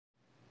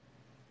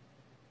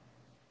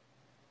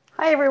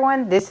Hi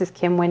everyone, this is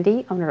Kim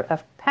Wendy, owner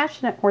of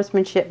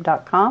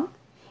PassionateHorsemanship.com,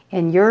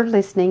 and you're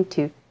listening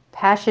to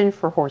Passion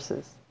for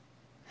Horses.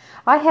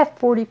 I have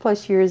 40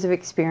 plus years of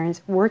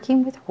experience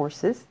working with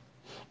horses,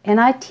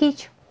 and I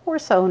teach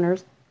horse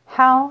owners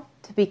how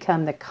to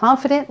become the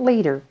confident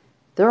leader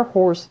their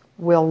horse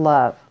will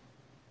love.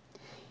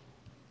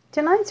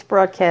 Tonight's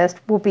broadcast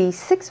will be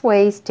 6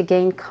 ways to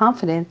gain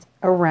confidence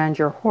around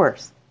your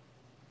horse.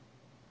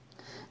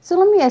 So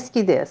let me ask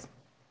you this.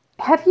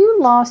 Have you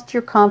lost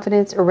your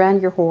confidence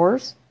around your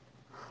horse?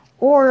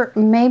 Or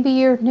maybe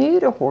you're new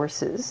to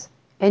horses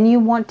and you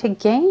want to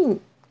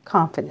gain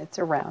confidence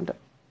around them.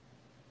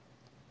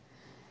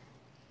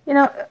 You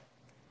know,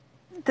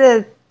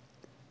 the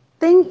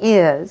thing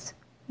is,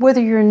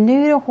 whether you're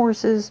new to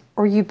horses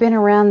or you've been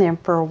around them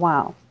for a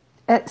while,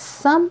 at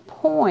some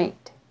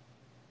point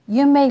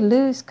you may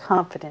lose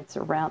confidence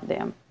around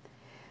them.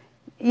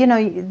 You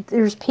know,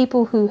 there's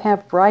people who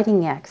have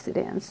riding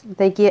accidents.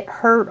 They get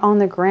hurt on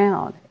the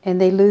ground and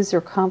they lose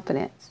their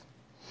confidence.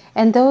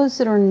 And those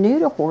that are new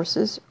to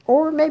horses,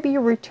 or maybe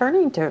you're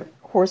returning to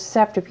horses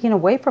after being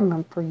away from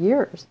them for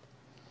years,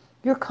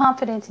 your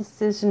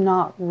confidence is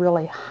not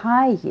really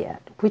high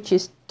yet, which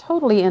is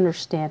totally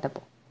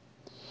understandable.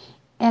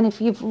 And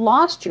if you've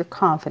lost your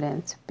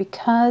confidence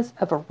because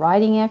of a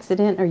riding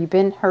accident or you've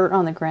been hurt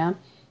on the ground,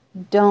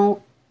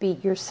 don't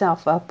beat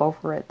yourself up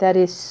over it. That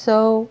is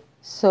so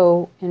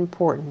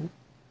important.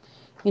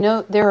 You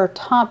know, there are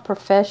top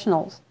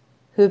professionals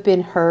who have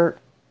been hurt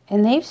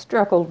and they've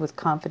struggled with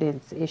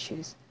confidence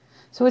issues.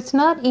 So it's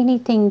not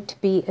anything to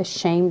be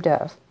ashamed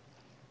of.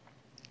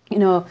 You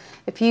know,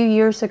 a few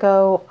years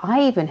ago,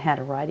 I even had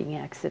a riding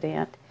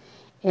accident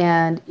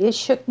and it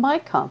shook my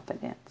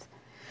confidence.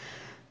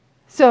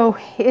 So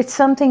it's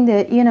something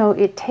that, you know,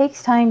 it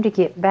takes time to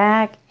get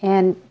back,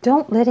 and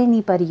don't let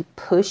anybody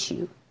push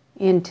you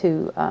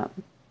into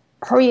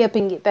hurry up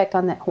and get back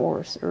on that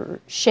horse, or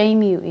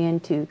shame you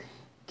into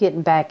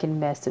getting back and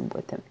messing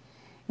with them.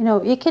 You know,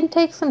 it can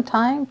take some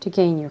time to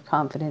gain your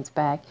confidence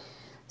back.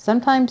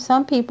 Sometimes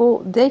some people,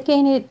 they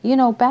gain it, you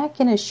know, back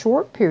in a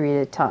short period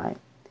of time.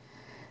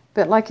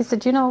 But like I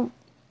said, you know,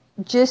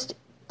 just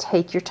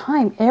take your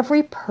time.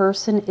 Every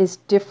person is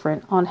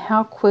different on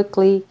how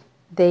quickly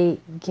they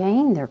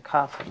gain their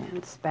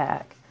confidence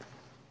back.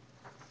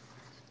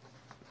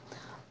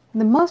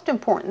 The most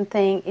important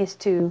thing is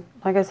to,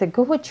 like I said,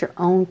 go at your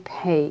own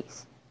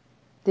pace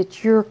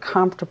that you're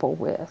comfortable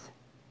with.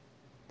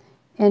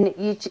 And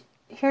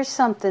here's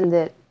something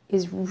that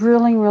is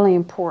really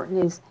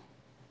important, is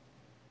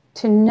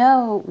to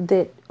know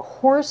that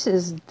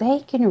horses, they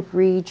can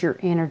read your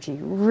energy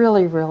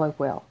really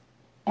well.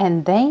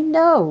 And they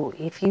know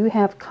if you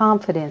have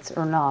confidence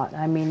or not.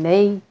 I mean,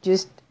 they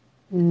just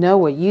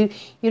know it. You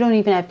don't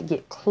even have to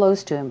get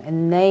close to them,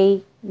 and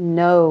they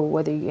know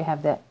whether you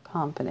have that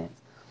confidence.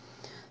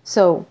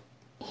 So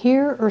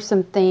here are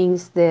some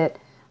things that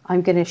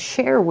I'm going to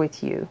share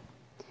with you.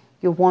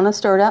 You'll want to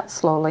start out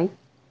slowly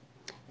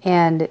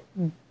and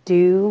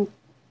do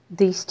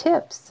these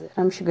tips that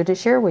I'm going to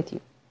share with you.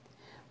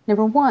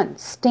 Number 1,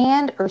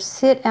 stand or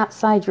sit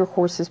outside your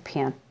horse's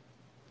pen.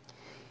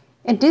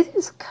 And do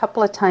this a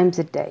couple of times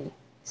a day.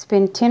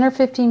 Spend 10 or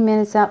 15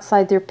 minutes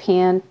outside their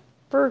pen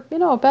for, you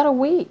know, about a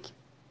week.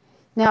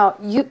 Now,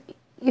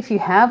 if you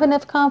have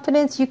enough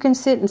confidence, you can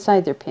sit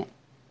inside their pen.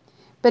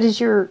 But as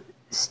you're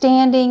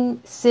standing,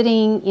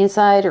 sitting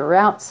inside or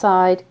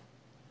outside,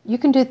 you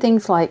can do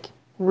things like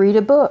read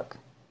a book.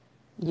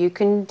 You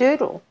can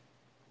doodle.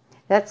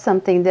 That's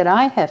something that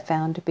I have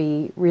found to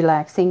be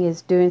relaxing,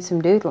 is doing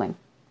some doodling.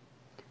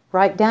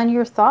 Write down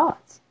your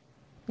thoughts.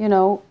 You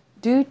know,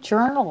 do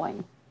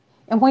journaling.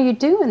 And while you're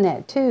doing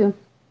that too,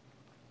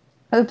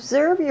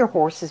 observe your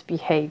horse's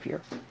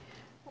behavior.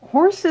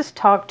 Horses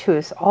talk to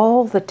us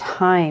all the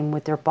time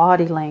with their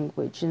body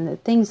language and the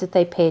things that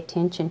they pay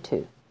attention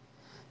to.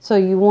 So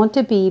you want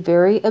to be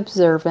very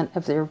observant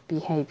of their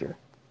behavior.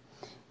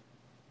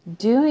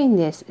 Doing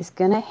this is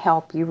going to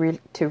help you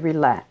to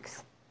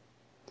relax.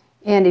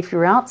 And if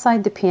you're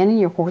outside the pen and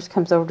your horse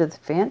comes over to the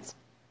fence,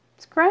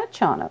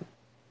 scratch on them.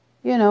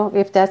 You know,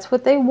 if that's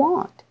what they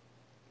want.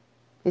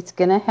 It's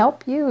going to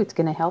help you. It's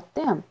going to help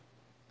them.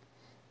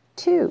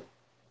 2,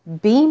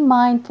 be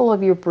mindful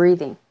of your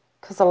breathing.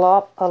 Because a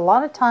lot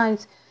of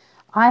times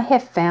I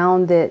have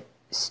found that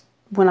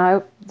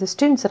when the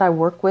students that I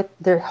work with,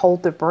 they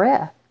hold their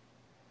breath.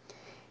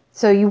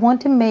 So you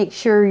want to make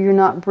sure you're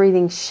not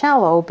breathing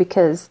shallow,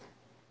 because,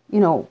 you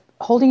know,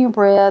 holding your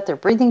breath or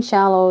breathing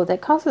shallow, that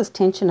causes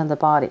tension in the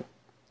body.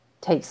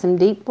 Take some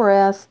deep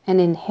breaths and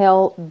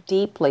inhale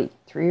deeply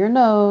through your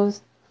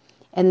nose,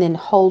 and then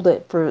hold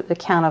it for the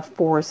count of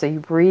 4. So you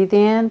breathe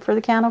in for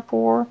the count of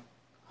 4,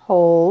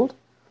 hold,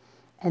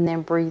 and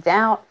then breathe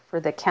out for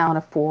the count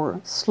of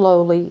 4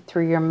 slowly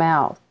through your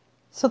mouth,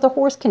 so the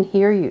horse can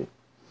hear you.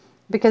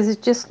 Because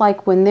it's just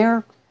like when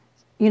they're,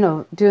 you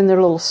know, doing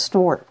their little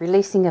snort,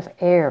 releasing of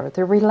air,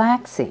 they're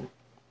relaxing.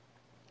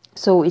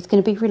 So it's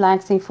going to be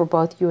relaxing for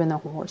both you and the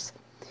horse.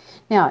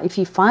 Now, if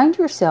you find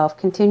yourself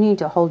continuing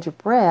to hold your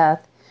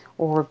breath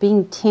or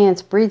being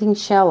tense, breathing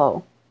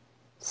shallow,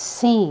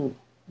 sing.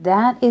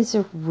 That is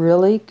a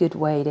really good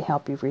way to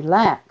help you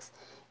relax.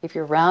 If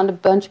you're around a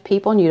bunch of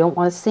people and you don't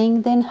want to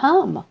sing, then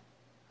hum.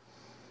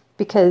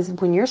 Because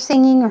when you're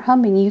singing or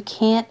humming, you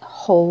can't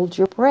hold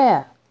your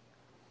breath.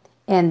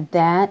 And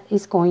that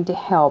is going to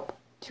help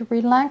to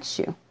relax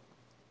you.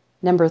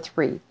 Number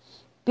 3,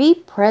 be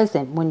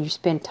present when you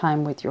spend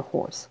time with your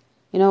horse.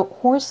 You know,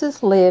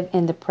 horses live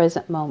in the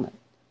present moment.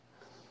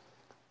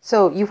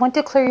 So you want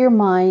to clear your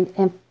mind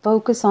and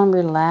focus on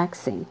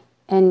relaxing.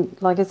 And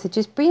like I said,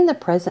 just be in the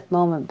present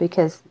moment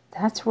because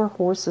that's where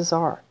horses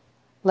are.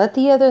 Let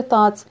the other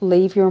thoughts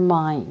leave your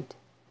mind.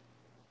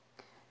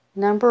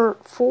 Number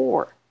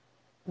 4,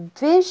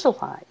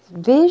 visualize.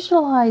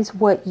 Visualize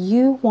what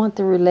you want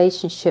the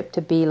relationship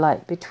to be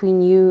like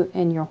between you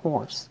and your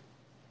horse.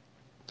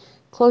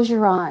 Close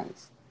your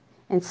eyes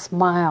and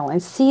smile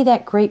and see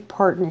that great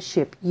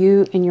partnership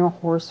you and your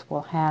horse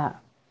will have.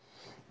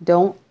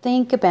 Don't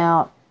think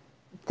about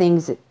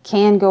things that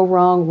can go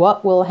wrong,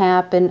 what will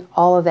happen,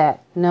 all of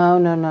that.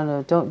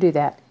 No, don't do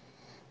that.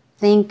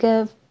 Think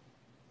of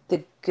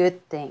the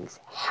good things,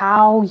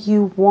 how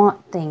you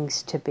want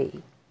things to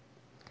be.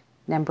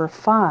 Number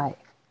 5,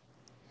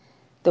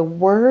 the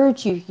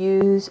words you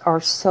use are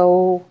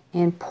so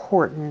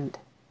important.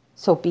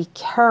 So be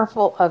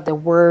careful of the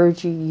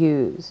words you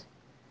use.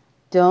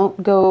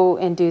 Don't go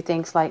and do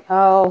things like,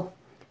 oh,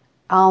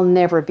 I'll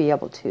never be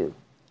able to.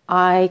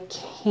 I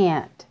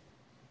can't.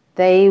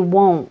 They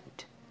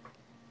won't.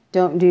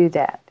 Don't do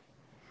that.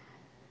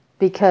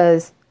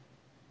 Because,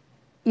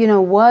 you know,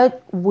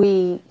 what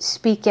we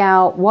speak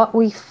out, what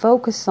we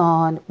focus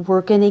on, we're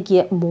going to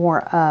get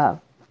more of.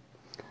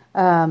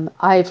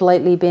 I've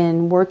lately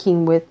been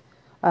working with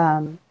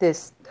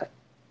this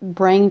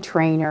brain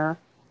trainer,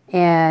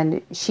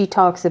 and she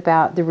talks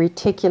about the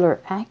reticular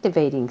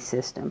activating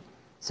system.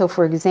 So,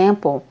 for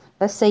example,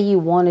 let's say you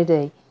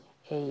wanted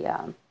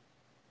I'm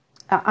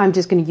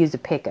just going to use a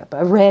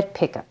red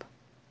pickup.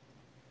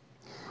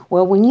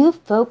 Well, when you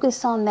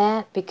focus on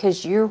that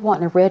because you're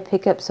wanting a red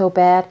pickup so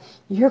bad,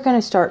 you're going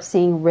to start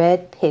seeing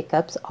red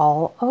pickups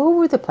all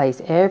over the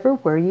place,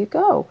 everywhere you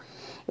go.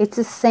 It's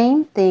the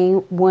same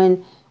thing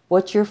when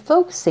what you're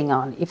focusing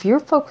on. If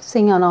you're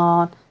focusing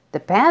on the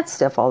bad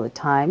stuff all the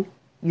time,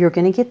 you're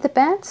going to get the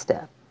bad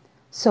stuff.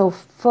 So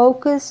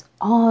focus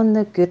on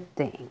the good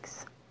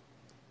things.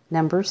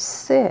 Number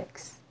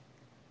 6,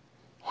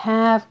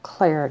 have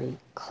clarity.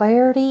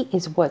 Clarity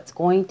is what's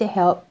going to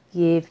help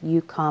give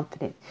you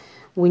confidence.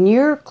 When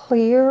you're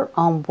clear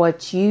on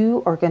what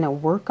you are going to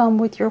work on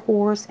with your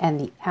horse and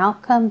the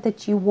outcome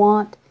that you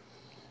want,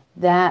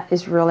 that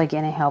is really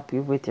going to help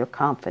you with your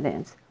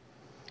confidence.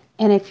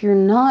 And if you're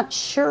not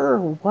sure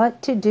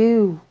what to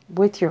do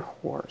with your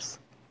horse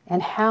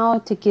and how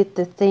to get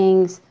the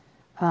things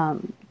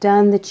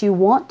done that you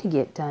want to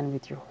get done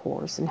with your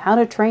horse and how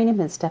to train him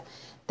and stuff,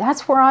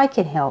 that's where I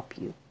can help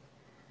you.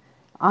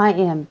 I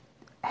am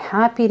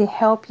happy to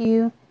help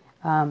you.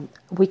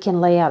 We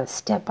can lay out a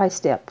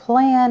step-by-step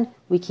plan.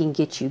 We can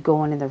get you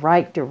going in the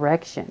right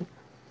direction.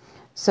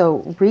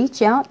 So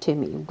reach out to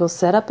me. We'll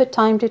set up a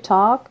time to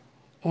talk,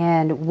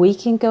 and we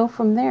can go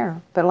from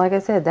there. But like I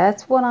said,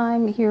 that's what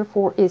I'm here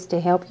for, is to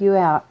help you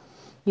out.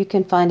 You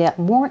can find out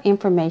more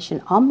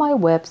information on my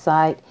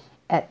website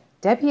at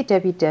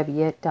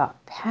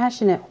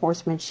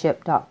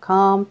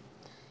www.passionatehorsemanship.com.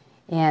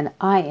 And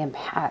I am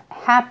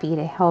happy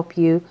to help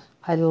you.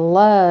 I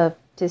love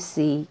to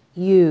see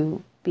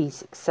you be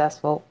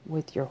successful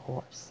with your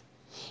horse.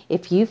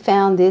 If you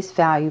found this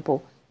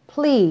valuable,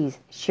 please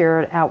share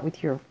it out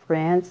with your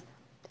friends.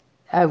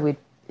 It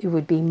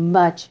would be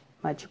much,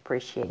 much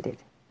appreciated.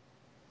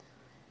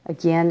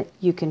 Again,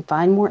 you can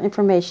find more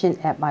information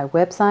at my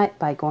website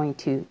by going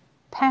to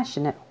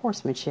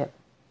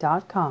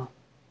passionatehorsemanship.com.